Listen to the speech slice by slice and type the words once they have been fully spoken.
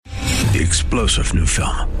The explosive new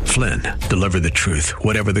film, Flynn, deliver the truth,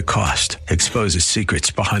 whatever the cost, exposes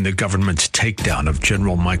secrets behind the government's takedown of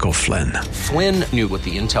General Michael Flynn. Flynn knew what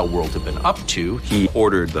the intel world had been up to. He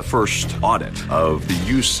ordered the first audit of the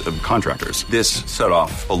use of contractors. This set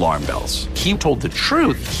off alarm bells. He told the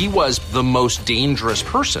truth. He was the most dangerous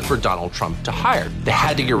person for Donald Trump to hire. They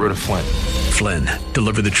had to get rid of Flynn. Flynn,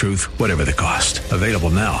 deliver the truth, whatever the cost. Available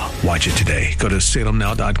now. Watch it today. Go to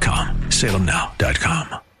salemnow.com.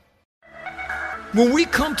 salemnow.com. When we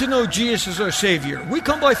come to know Jesus as our Savior, we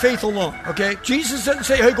come by faith alone, okay? Jesus doesn't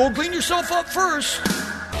say, hey, go clean yourself up first.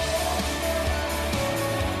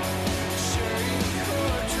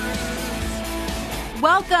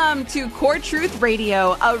 Welcome to Core Truth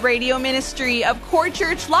Radio, a radio ministry of Core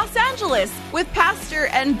Church Los Angeles with pastor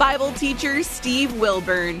and Bible teacher Steve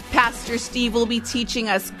Wilburn. Pastor Steve will be teaching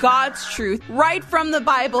us God's truth right from the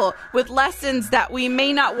Bible with lessons that we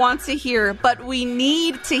may not want to hear, but we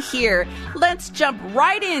need to hear. Let's jump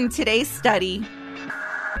right in today's study.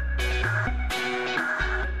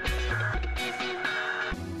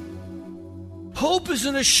 Hope is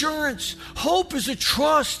an assurance. Hope is a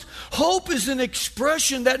trust. Hope is an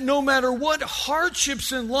expression that no matter what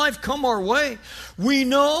hardships in life come our way, we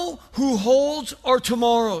know who holds our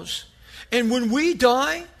tomorrows. And when we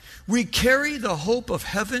die, we carry the hope of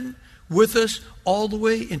heaven with us all the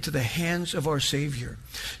way into the hands of our Savior.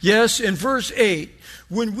 Yes, in verse 8,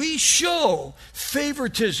 when we show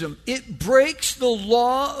favoritism, it breaks the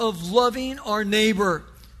law of loving our neighbor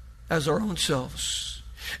as our own selves.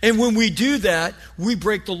 And when we do that, we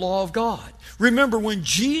break the law of God. Remember, when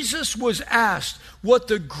Jesus was asked what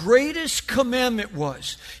the greatest commandment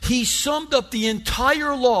was, he summed up the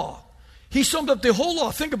entire law. He summed up the whole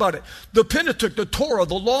law. Think about it. The Pentateuch, the Torah,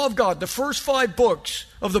 the law of God, the first 5 books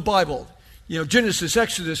of the Bible. You know, Genesis,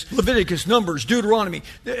 Exodus, Leviticus, Numbers, Deuteronomy.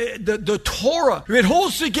 The Torah, it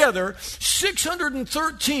holds together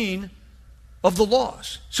 613 of the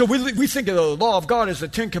laws. So we think of the law of God as the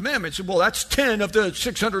 10 commandments. Well, that's 10 of the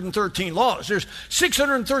 613 laws. There's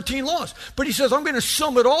 613 laws. But he says, I'm going to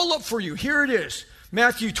sum it all up for you. Here it is.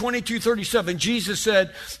 Matthew 22:37, Jesus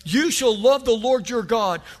said, you shall love the Lord your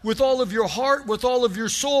God with all of your heart, with all of your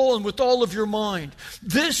soul, and with all of your mind.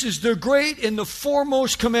 This is the great and the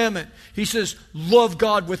foremost commandment. He says, love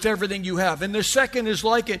God with everything you have. And the second is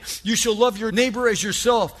like it. You shall love your neighbor as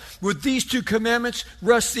yourself. With these 2 commandments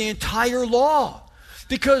rests the entire law.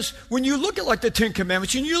 Because when you look at like the 10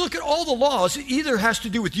 commandments and you look at all the laws, it either has to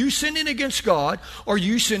do with you sinning against God or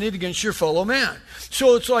you sinning against your fellow man.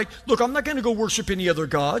 So it's like, look, I'm not going to go worship any other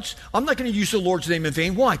gods. I'm not going to use the Lord's name in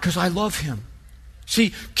vain. Why? Because I love him.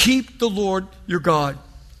 See, keep the Lord your God.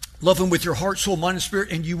 Love him with your heart, soul, mind, and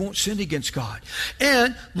spirit, and you won't sin against God.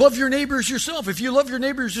 And love your neighbor as yourself. If you love your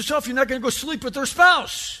neighbor as yourself, you're not going to go sleep with their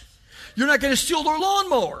spouse. You're not going to steal their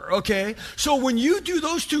lawnmower, okay? So when you do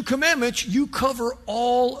those 2 commandments, you cover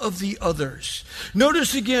all of the others.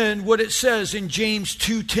 Notice again what it says in James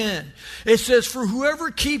 2:10. It says, for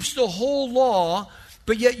whoever keeps the whole law,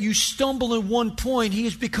 but yet you stumble in one point, he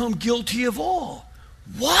has become guilty of all.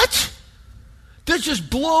 What? That just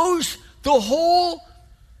blows the whole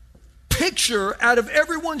picture out of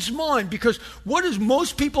everyone's mind, because what does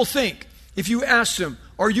most people think? If you ask them,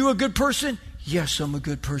 are you a good person? Yes, I'm a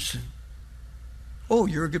good person. Oh,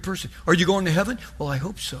 you're a good person. Are you going to heaven? Well, I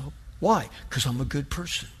hope so. Why? Because I'm a good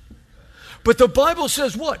person. But the Bible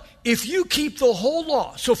says what? If you keep the whole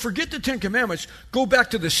law, so forget the 10 commandments, go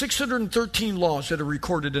back to the 613 laws that are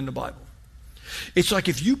recorded in the Bible. It's like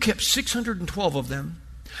if you kept 612 of them,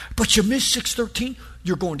 but you missed 613,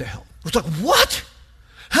 you're going to hell. It's like, what?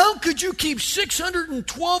 How could you keep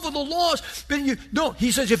 612 of the laws? But no,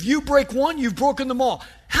 he says if you break one, you've broken them all.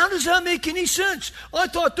 How does that make any sense? I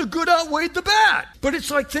thought the good outweighed the bad. But it's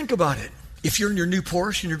like, think about it. If you're in your new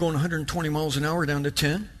Porsche and you're going 120 miles an hour down to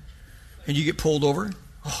 10, and you get pulled over,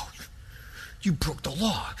 oh, you broke the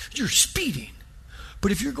law. You're speeding.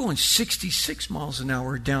 But if you're going 66 miles an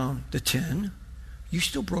hour down to 10, you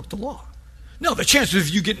still broke the law. Now, the chances of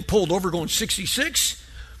you getting pulled over going 66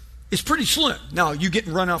 is pretty slim. Now, you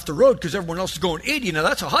getting run off the road because everyone else is going 80. Now,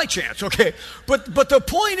 that's a high chance, okay? But the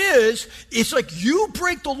point is, it's like you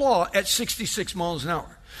break the law at 66 miles an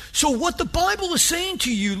hour. So what the Bible is saying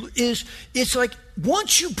to you is, it's like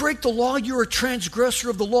once you break the law, you're a transgressor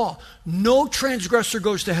of the law. No transgressor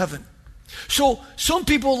goes to heaven. So some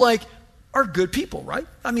people are good people, right?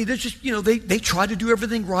 I mean, they're just, they try to do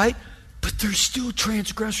everything right, but they're still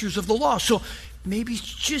transgressors of the law. So maybe it's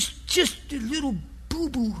just a little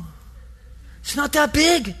boo-boo. It's not that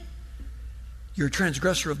big. You're a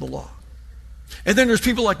transgressor of the law. And then there's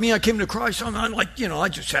people like me, I came to Christ, I'm like, I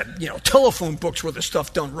just had, telephone books where the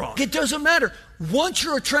stuff done wrong. It doesn't matter. Once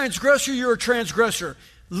you're a transgressor, you're a transgressor.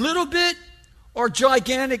 Little bit or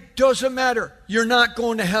gigantic, doesn't matter. You're not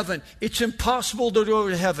going to heaven. It's impossible to go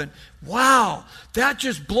to heaven. Wow, that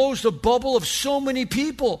just blows the bubble of so many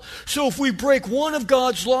people. So if we break one of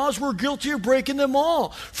God's laws, we're guilty of breaking them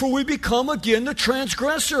all. For we become again the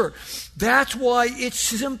transgressor. That's why it's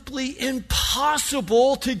simply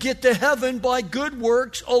impossible to get to heaven by good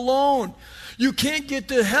works alone. You can't get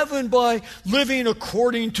to heaven by living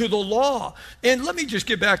according to the law. And let me just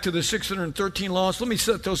get back to the 613 laws. Let me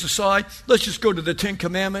set those aside. Let's just go to the 10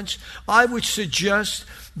 Commandments. I would suggest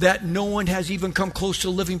that no one has even come close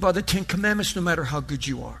to living by the 10 Commandments, no matter how good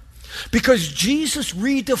you are. Because Jesus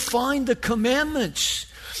redefined the commandments.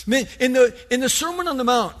 In the Sermon on the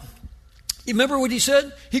Mount, you remember what he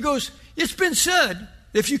said? He goes, it's been said,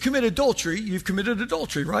 if you commit adultery, you've committed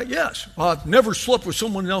adultery, right? Yes. Well, I've never slept with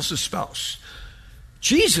someone else's spouse.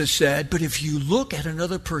 Jesus said, but if you look at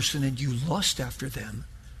another person and you lust after them,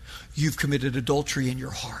 you've committed adultery in your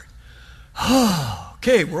heart.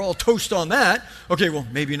 Okay, we're all toast on that. Okay, well,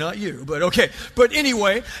 maybe not you, but okay. But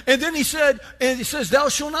anyway, and then he says, thou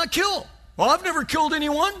shalt not kill. Well, I've never killed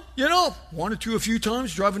anyone, one or two a few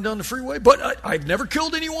times driving down the freeway, but I've never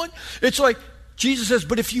killed anyone. It's like Jesus says,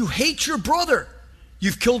 but if you hate your brother,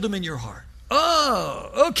 you've killed him in your heart.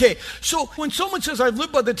 Oh, okay. So when someone says, I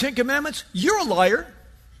live by the 10 Commandments, you're a liar.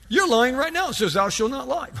 You're lying right now. It says, thou shalt not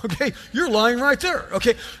lie. Okay, you're lying right there.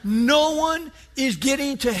 Okay, no one is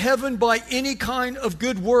getting to heaven by any kind of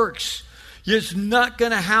good works. It's not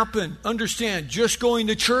going to happen. Understand, just going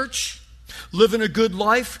to church, living a good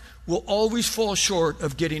life, will always fall short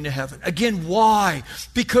of getting to heaven. Again, why?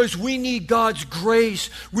 Because we need God's grace.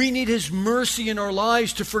 We need His mercy in our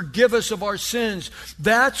lives to forgive us of our sins.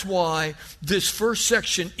 That's why this first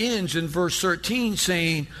section ends in verse 13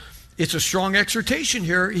 saying, it's a strong exhortation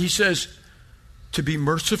here. He says, to be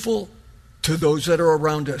merciful to those that are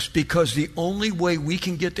around us, because the only way we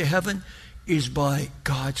can get to heaven is by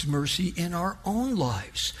God's mercy in our own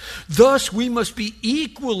lives. Thus, we must be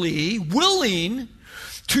equally willing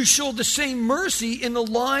to show the same mercy in the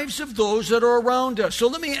lives of those that are around us. So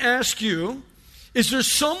let me ask you, is there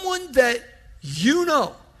someone that you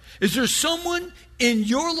know? Is there someone in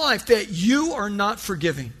your life that you are not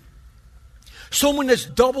forgiving? Someone that's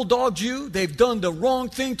double-dogged you, they've done the wrong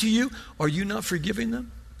thing to you, are you not forgiving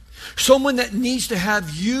them? Someone that needs to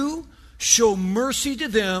have you show mercy to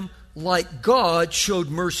them like God showed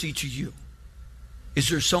mercy to you. Is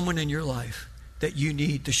there someone in your life that you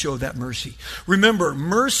need to show that mercy? Remember,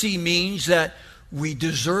 mercy means that we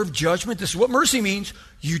deserve judgment. This is what mercy means.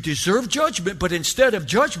 You deserve judgment, but instead of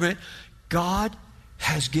judgment, God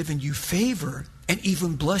has given you favor and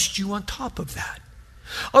even blessed you on top of that.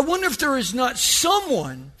 I wonder if there is not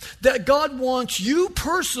someone that God wants you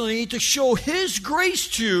personally to show His grace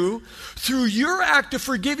to through your act of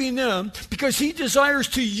forgiving them, because He desires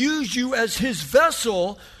to use you as His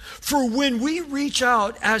vessel. For when we reach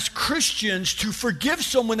out as Christians to forgive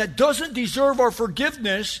someone that doesn't deserve our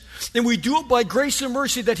forgiveness, and we do it by grace and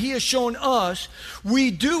mercy that He has shown us,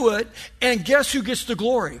 we do it, and guess who gets the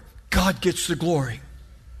glory? God gets the glory.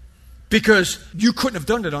 Because you couldn't have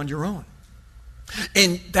done it on your own.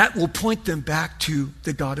 And that will point them back to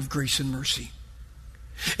the God of grace and mercy.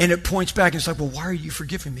 And it points back and it's like, well, why are you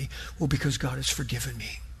forgiving me? Well, because God has forgiven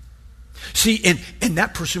me. See, and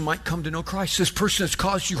that person might come to know Christ. This person has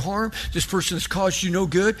caused you harm. This person has caused you no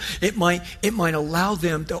good. It might allow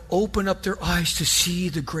them to open up their eyes to see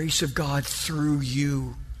the grace of God through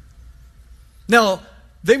you. Now,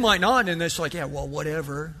 they might not, and it's like, yeah, well,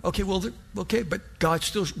 whatever. Okay, but God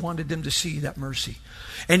still wanted them to see that mercy.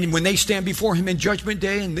 And when they stand before Him in judgment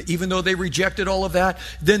day, and even though they rejected all of that,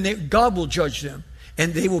 then God will judge them,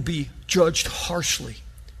 and they will be judged harshly.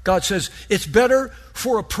 God says, it's better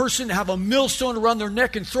for a person to have a millstone around their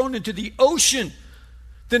neck and thrown into the ocean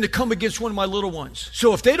than to come against one of my little ones.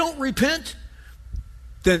 So if they don't repent,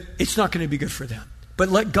 then it's not going to be good for them. But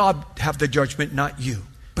let God have the judgment, not you.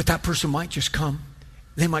 But that person might just come.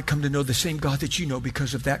 They might come to know the same God that you know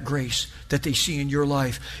because of that grace that they see in your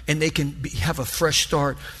life. And they can have a fresh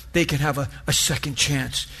start. They can have a second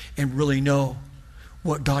chance and really know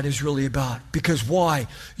what God is really about. Because why?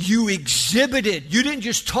 You exhibited. You didn't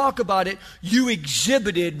just talk about it. You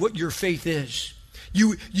exhibited what your faith is.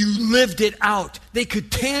 You lived it out. They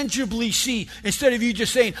could tangibly see. Instead of you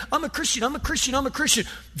just saying, I'm a Christian, I'm a Christian, I'm a Christian.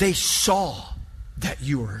 They saw that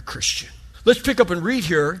you were a Christian. Let's pick up and read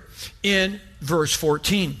here in verse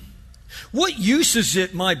 14. What use is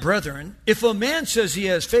it, my brethren, if a man says he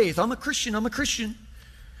has faith, I'm a Christian,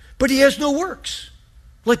 but he has no works?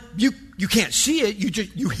 Like you can't see it,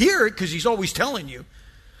 you hear it because he's always telling you.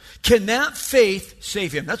 Can that faith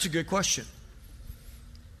save him? That's a good question.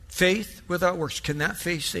 Faith without works, can that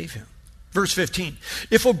faith save him? Verse 15,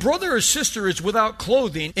 if a brother or sister is without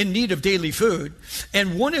clothing, in need of daily food,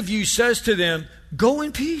 and one of you says to them, go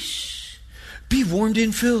in peace, be warmed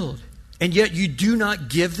and filled, and yet you do not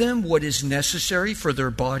give them what is necessary for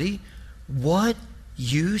their body, what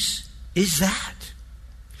use is that?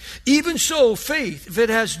 Even so, faith, if it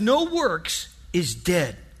has no works, is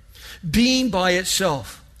dead, being by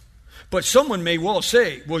itself. But someone may well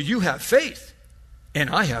say, well, you have faith, and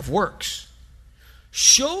I have works.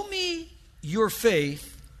 Show me your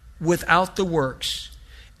faith without the works,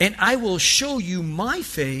 and I will show you my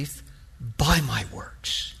faith by my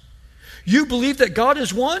works. You believe that God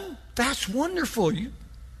is one? That's wonderful.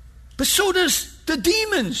 But so does the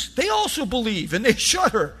demons. They also believe, and they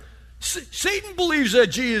shudder. Satan believes that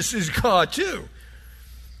Jesus is God too.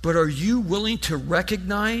 But are you willing to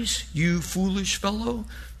recognize, you foolish fellow,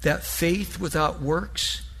 that faith without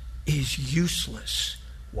works is useless?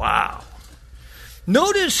 Wow.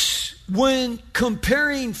 Notice when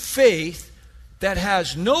comparing faith that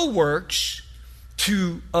has no works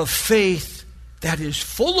to a faith that is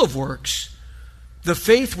full of works, the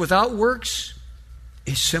faith without works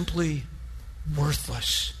is simply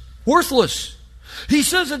worthless. Worthless. He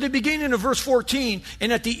says at the beginning of verse 14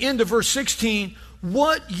 and at the end of verse 16,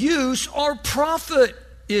 what use or profit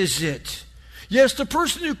is it? Yes, the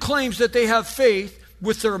person who claims that they have faith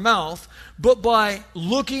with their mouth, but by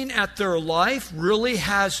looking at their life really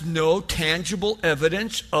has no tangible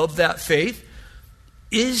evidence of that faith.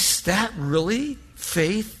 Is that really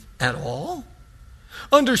faith at all?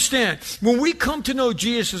 Understand, when we come to know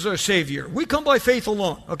Jesus as our Savior, we come by faith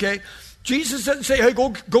alone, okay? Jesus doesn't say, hey,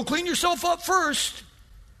 go clean yourself up first.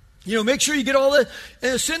 Make sure you get all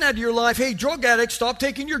the sin out of your life. Hey, drug addict, stop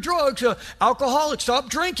taking your drugs. Alcoholic, stop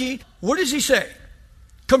drinking. What does he say?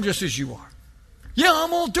 Come just as you are. Yeah,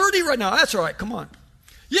 I'm all dirty right now. That's all right. Come on.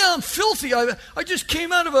 Yeah, I'm filthy. I just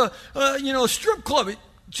came out of a strip club.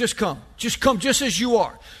 Just come. Just come just as you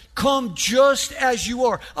are. Come just as you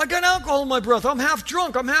are. I got alcohol in my breath. I'm half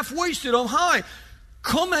drunk. I'm half wasted. I'm high.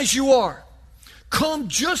 Come as you are. Come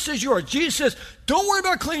just as you are. Jesus says, don't worry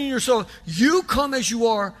about cleaning yourself. You come as you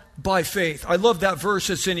are by faith. I love that verse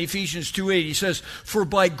that's in Ephesians 2:8. He says, for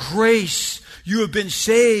by grace you have been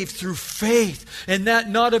saved through faith, and that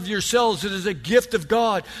not of yourselves. It is a gift of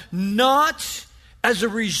God, not as a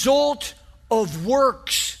result of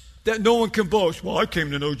works that no one can boast. Well, I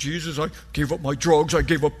came to know Jesus. I gave up my drugs. I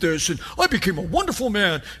gave up this, and I became a wonderful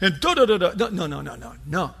man, and da-da-da-da.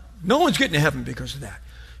 No. No one's getting to heaven because of that.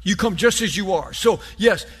 You come just as you are. So,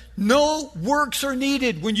 yes, no works are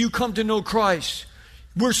needed when you come to know Christ.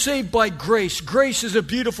 We're saved by grace. Grace is a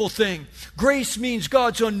beautiful thing. Grace means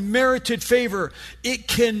God's unmerited favor. It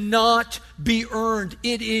cannot be earned.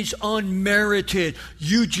 It is unmerited.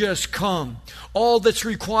 You just come. All that's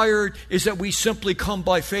required is that we simply come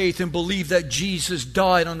by faith and believe that Jesus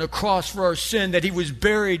died on the cross for our sin, that he was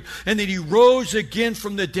buried, and that he rose again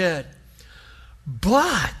from the dead.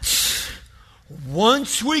 But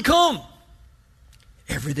once we come,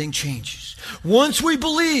 everything changes. Once we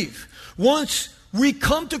believe, once we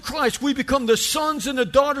come to Christ, we become the sons and the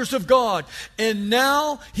daughters of God. And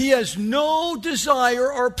now he has no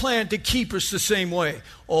desire or plan to keep us the same way.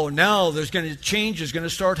 Oh, now change is going to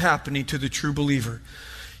start happening to the true believer.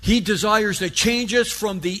 He desires to change us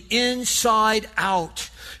from the inside out.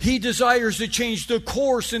 He desires to change the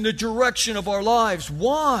course and the direction of our lives.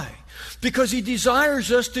 Why? Because he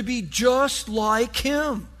desires us to be just like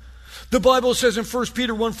him. The Bible says in 1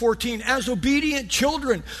 Peter 1:14, as obedient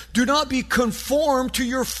children, do not be conformed to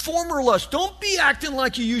your former lust. Don't be acting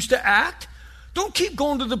like you used to act. Don't keep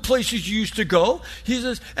going to the places you used to go. He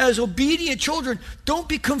says, as obedient children, don't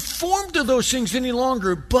be conformed to those things any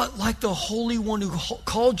longer, but like the Holy One who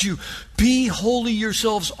called you, be holy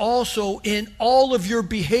yourselves also in all of your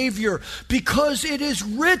behavior, because it is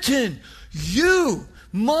written, you,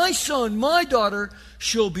 my son, my daughter,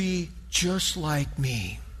 shall be just like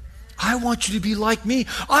me. I want you to be like me.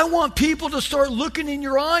 I want people to start looking in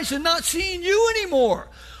your eyes and not seeing you anymore.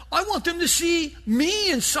 I want them to see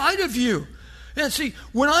me inside of you. And see,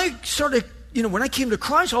 when I came to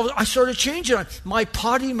Christ, I started changing. My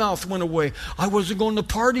potty mouth went away. I wasn't going to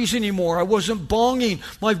parties anymore. I wasn't bonging.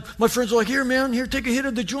 My friends were like, here, man, here, take a hit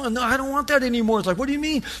of the joint. No, I don't want that anymore. It's like, what do you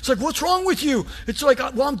mean? It's like, what's wrong with you? It's like,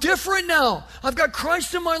 well, I'm different now. I've got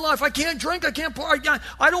Christ in my life. I can't drink. I can't party.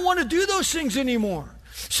 I don't want to do those things anymore.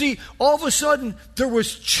 See, all of a sudden, there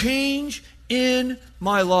was change in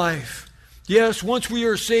my life. Yes, once we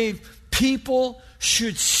are saved, people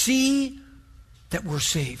should see that we're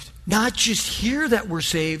saved. Not just hear that we're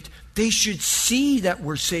saved, they should see that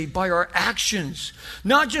we're saved by our actions.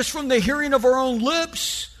 Not just from the hearing of our own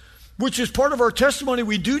lips, which is part of our testimony.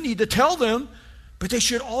 We do need to tell them, but they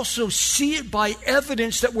should also see it by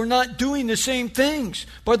evidence that we're not doing the same things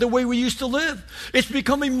by the way we used to live. It's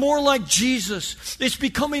becoming more like Jesus. It's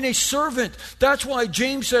becoming a servant. That's why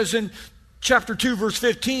James says in chapter 2, verse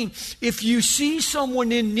 15, if you see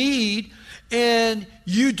someone in need and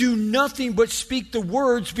you do nothing but speak the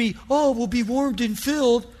words, we'll be warmed and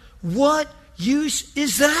filled, what use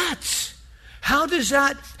is that? How does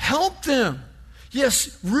that help them?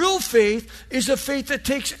 Yes, real faith is a faith that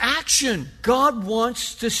takes action. God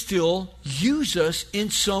wants to still use us in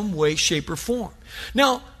some way, shape, or form.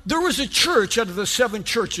 Now, there was a church out of the 7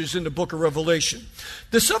 churches in the book of Revelation.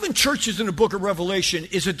 The 7 churches in the book of Revelation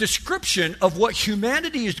is a description of what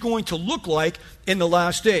humanity is going to look like in the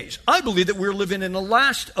last days. I believe that we're living in the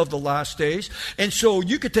last of the last days. And so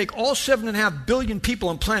you could take all 7.5 billion people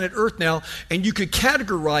on planet Earth now, and you could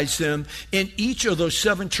categorize them in each of those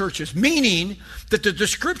 7 churches, meaning that the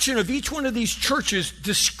description of each one of these churches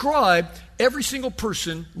describe every single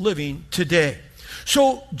person living today.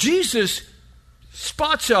 So Jesus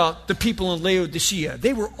spots out the people in Laodicea.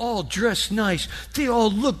 They were all dressed nice. They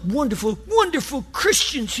all looked wonderful, wonderful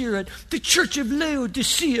Christians here at the church of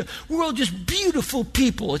Laodicea. We're all just beautiful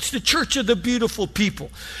people. It's the church of the beautiful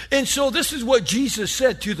people. And so this is what Jesus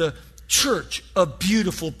said to the church of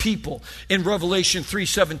beautiful people. In Revelation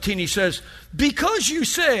 3:17, he says, because you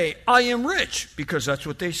say, I am rich, because that's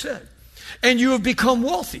what they said. And you have become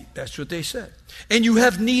wealthy, that's what they said. And you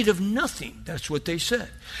have need of nothing, that's what they said.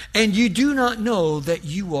 And you do not know that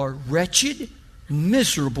you are wretched,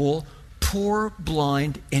 miserable, poor,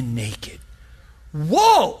 blind, and naked.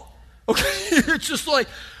 Whoa! Okay, it's just like,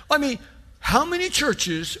 how many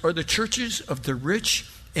churches are the churches of the rich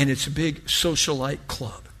and it's a big socialite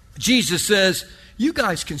club? Jesus says, you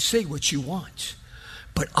guys can say what you want,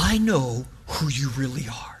 but I know who you really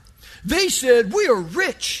are. They said, we are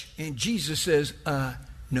rich. And Jesus says,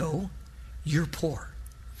 no, you're poor.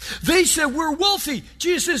 They said, we're wealthy.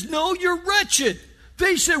 Jesus says, no, you're wretched.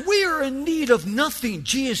 They said, we are in need of nothing.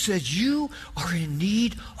 Jesus says, you are in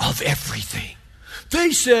need of everything. They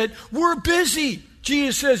said, we're busy.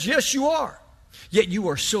 Jesus says, yes, you are. Yet you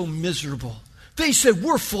are so miserable. They said,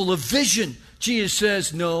 we're full of vision. Jesus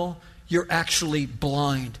says, no, you're actually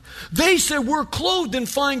blind. They said, we're clothed in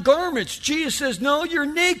fine garments. Jesus says, no, you're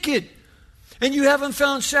naked and you haven't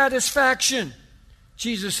found satisfaction.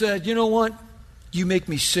 Jesus said, you know what? You make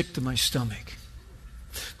me sick to my stomach.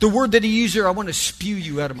 The word that he used there, I want to spew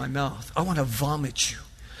you out of my mouth. I want to vomit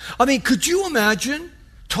you. Could you imagine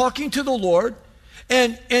talking to the Lord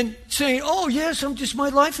and saying, oh yes, my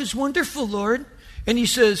life is wonderful, Lord. And he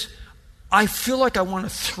says, I feel like I want to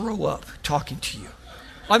throw up talking to you.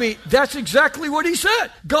 That's exactly what he said.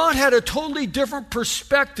 God had a totally different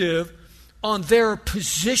perspective on their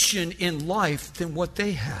position in life than what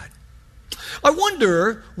they had. I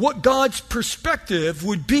wonder what God's perspective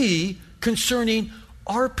would be concerning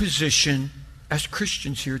our position as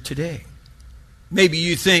Christians here today. Maybe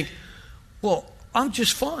you think, well, I'm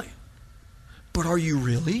just fine. But are you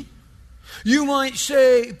really? You might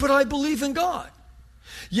say, but I believe in God.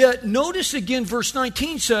 Yet notice again, verse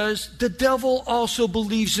 19 says, the devil also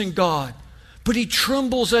believes in God, but he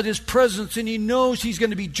trembles at his presence and he knows he's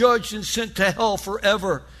going to be judged and sent to hell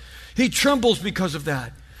forever. He trembles because of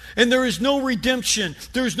that. And there is no redemption.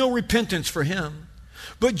 There is no repentance for him.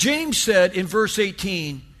 But James said in verse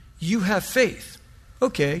 18, you have faith.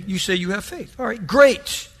 Okay, you say you have faith. All right,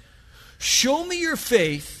 great. Show me your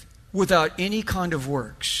faith without any kind of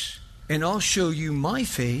works, and I'll show you my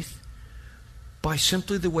faith by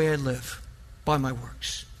simply the way I live, by my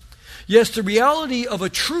works. Yes, the reality of a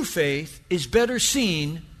true faith is better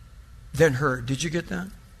seen than heard. Did you get that?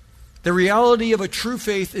 The reality of a true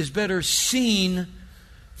faith is better seen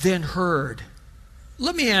than heard.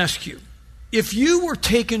 Let me ask you, if you were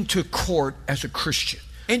taken to court as a Christian,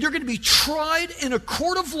 and you're going to be tried in a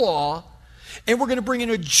court of law, and we're going to bring in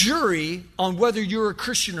a jury on whether you're a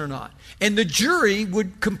Christian or not, and the jury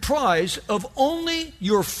would comprise of only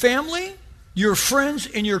your family, your friends,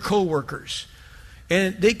 and your co-workers.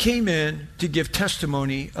 And they came in to give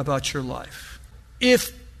testimony about your life.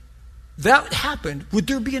 If that happened, would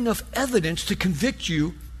there be enough evidence to convict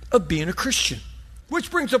you of being a Christian?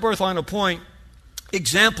 Which brings up our final point,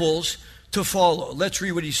 examples to follow. Let's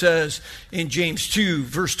read what he says in James 2,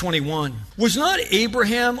 verse 21. Was not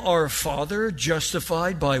Abraham our father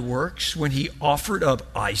justified by works when he offered up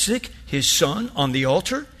Isaac, his son, on the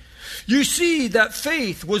altar? You see that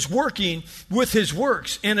faith was working with his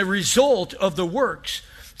works, and a result of the works,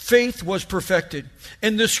 faith was perfected.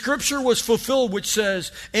 And the scripture was fulfilled, which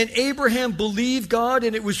says, and Abraham believed God,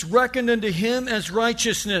 and it was reckoned unto him as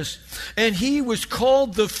righteousness. And he was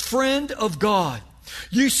called the friend of God.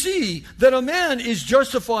 You see that a man is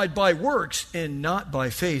justified by works and not by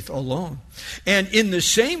faith alone. And in the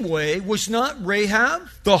same way, was not Rahab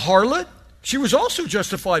the harlot? She was also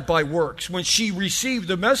justified by works when she received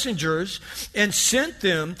the messengers and sent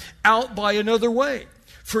them out by another way.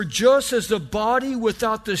 For just as the body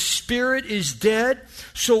without the spirit is dead,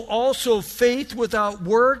 so also faith without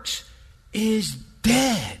works is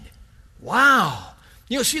dead. Wow.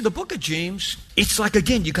 You know, see, the book of James, it's like,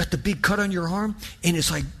 again, you got the big cut on your arm, and it's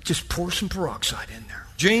like, just pour some peroxide in there.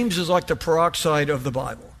 James is like the peroxide of the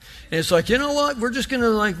Bible. And it's like, you know what? We're just going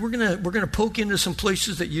to we're going to poke into some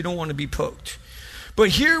places that you don't want to be poked. But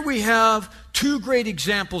here we have two great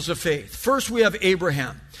examples of faith. First, we have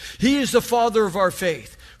Abraham. He is the father of our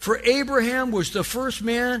faith. For Abraham was the first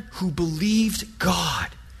man who believed God.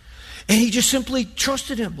 And he just simply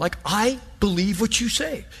trusted him, like, I believe what you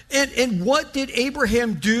say. And what did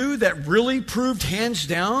Abraham do that really proved hands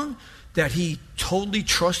down that he totally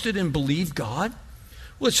trusted and believed God?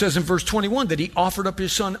 Well, it says in verse 21 that he offered up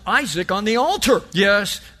his son Isaac on the altar.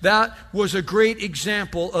 Yes, that was a great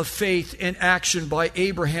example of faith in action by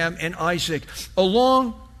Abraham and Isaac,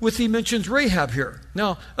 along with, he mentions Rahab here.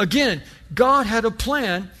 Now, again, God had a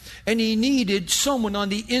plan, and he needed someone on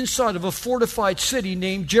the inside of a fortified city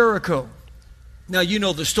named Jericho. Now, you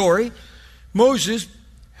know the story. Moses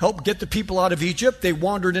helped get the people out of Egypt. They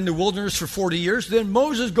wandered in the wilderness for 40 years. Then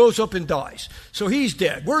Moses goes up and dies. So he's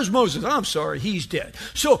dead. Where's Moses? I'm sorry, he's dead.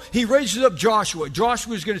 So he raises up Joshua.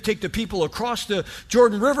 Joshua is going to take the people across the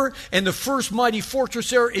Jordan River, and the first mighty fortress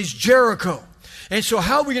there is Jericho. And so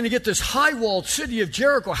how are we going to get this high-walled city of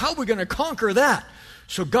Jericho? How are we going to conquer that?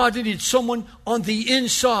 So God needed someone on the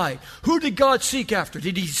inside. Who did God seek after?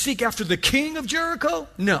 Did he seek after the king of Jericho?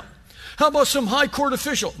 No. How about some high court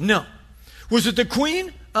official? No. Was it the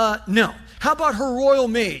queen? No. How about her royal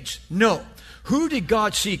maids? No. Who did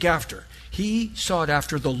God seek after? He sought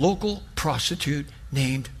after the local prostitute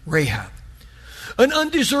named Rahab. An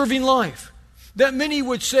undeserving life that many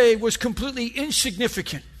would say was completely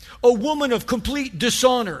insignificant. A woman of complete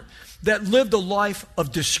dishonor that lived a life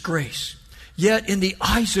of disgrace. Yet in the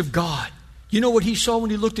eyes of God, you know what he saw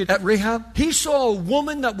when he looked at Rahab? He saw a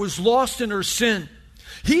woman that was lost in her sin.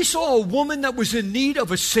 He saw a woman that was in need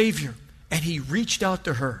of a Savior, and he reached out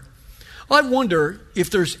to her. I wonder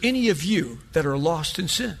if there's any of you that are lost in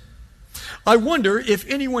sin. I wonder if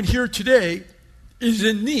anyone here today is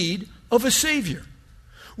in need of a Savior.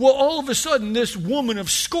 Well, all of a sudden, this woman of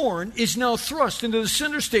scorn is now thrust into the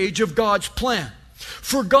center stage of God's plan.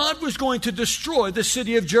 For God was going to destroy the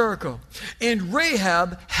city of Jericho. And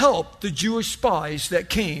Rahab helped the Jewish spies that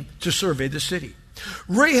came to survey the city.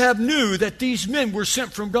 Rahab knew that these men were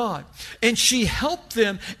sent from God. And she helped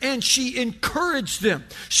them and she encouraged them.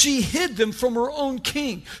 She hid them from her own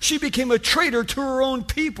king. She became a traitor to her own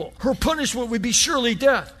people. Her punishment would be surely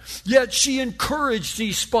death. Yet she encouraged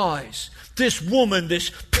these spies. This woman,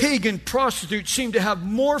 this pagan prostitute, seemed to have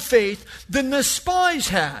more faith than the spies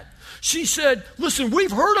had. She said, listen,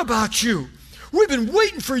 we've heard about you. We've been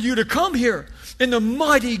waiting for you to come here. And the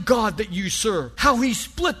mighty God that you serve, how he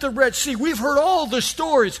split the Red Sea. We've heard all the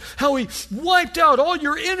stories, how he wiped out all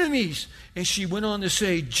your enemies. And she went on to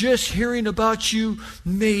say, just hearing about you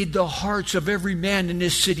made the hearts of every man in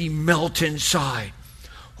this city melt inside.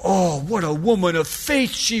 Oh, what a woman of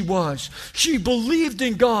faith she was. She believed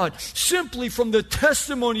in God simply from the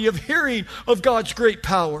testimony of hearing of God's great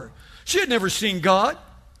power. She had never seen God.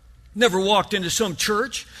 Never walked into some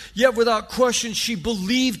church, yet without question she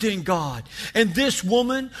believed in God. And this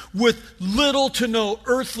woman, with little to no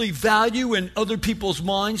earthly value in other people's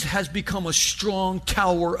minds, has become a strong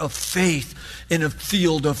tower of faith in a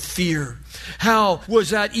field of fear. How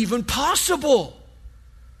was that even possible?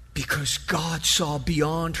 Because God saw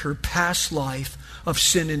beyond her past life of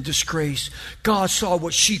sin and disgrace. God saw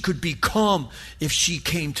what she could become if she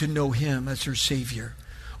came to know him as her Savior.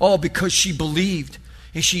 All because she believed.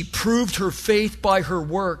 And she proved her faith by her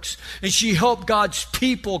works. And she helped God's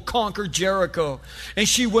people conquer Jericho. And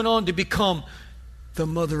she went on to become the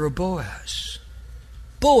mother of Boaz.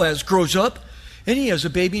 Boaz grows up and he has a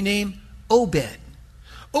baby named Obed.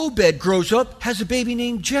 Obed grows up, has a baby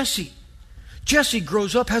named Jesse. Jesse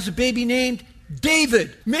grows up, has a baby named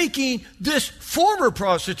David, making this former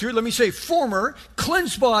prostitute, let me say former,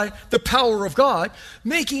 cleansed by the power of God,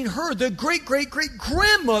 making her the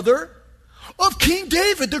great-great-great-grandmother of King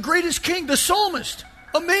David, the greatest king, the psalmist.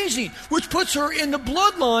 Amazing. Which puts her in the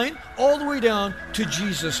bloodline all the way down to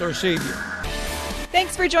Jesus, our Savior.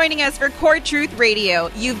 Thanks for joining us for Core Truth Radio.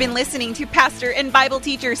 You've been listening to pastor and Bible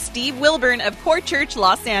teacher Steve Wilburn of Core Church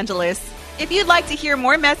Los Angeles. If you'd like to hear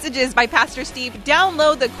more messages by Pastor Steve,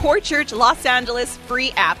 download the Core Church Los Angeles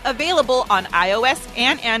free app available on iOS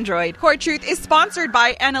and Android. Core Truth is sponsored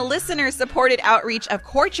by and a listener-supported outreach of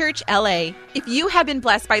Core Church LA. If you have been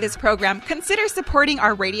blessed by this program, consider supporting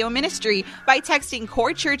our radio ministry by texting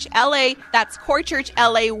Core Church LA, that's Core Church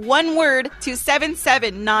LA, one word, to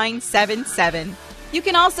 77977. You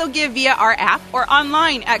can also give via our app or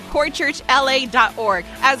online at corechurchla.org,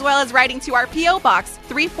 as well as writing to our P.O. Box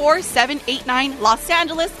 34789, Los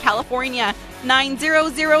Angeles, California,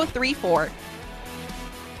 90034.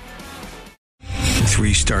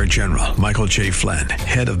 Three-star General Michael J. Flynn,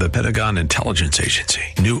 head of the Pentagon Intelligence Agency,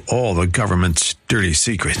 knew all the government's dirty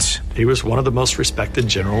secrets. He was one of the most respected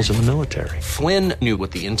generals in the military. Flynn knew what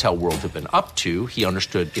the intel world had been up to. He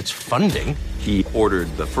understood its funding. He ordered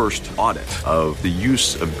the first audit of the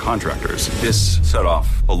use of contractors. This set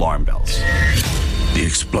off alarm bells. The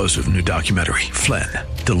explosive new documentary, Flynn,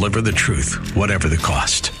 Deliver the Truth, Whatever the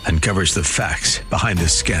Cost, uncovers the facts behind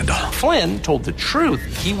this scandal. Flynn told the truth.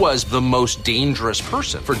 He was the most dangerous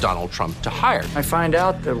person for Donald Trump to hire. I find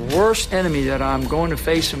out the worst enemy that I'm going to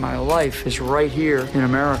face in my life is right here in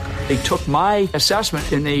America. They took my assessment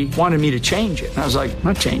and they wanted me to change it. And I was like, I'm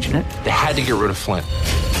not changing it. They had to get rid of Flynn.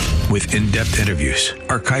 With in-depth interviews,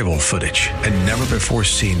 archival footage, and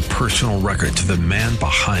never-before-seen personal records of the man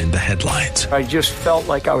behind the headlines. I just felt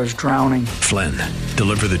like I was drowning. Flynn,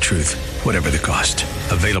 Deliver the Truth, Whatever the Cost.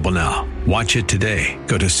 Available now. Watch it today.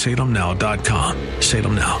 Go to salemnow.com.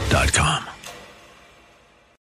 salemnow.com.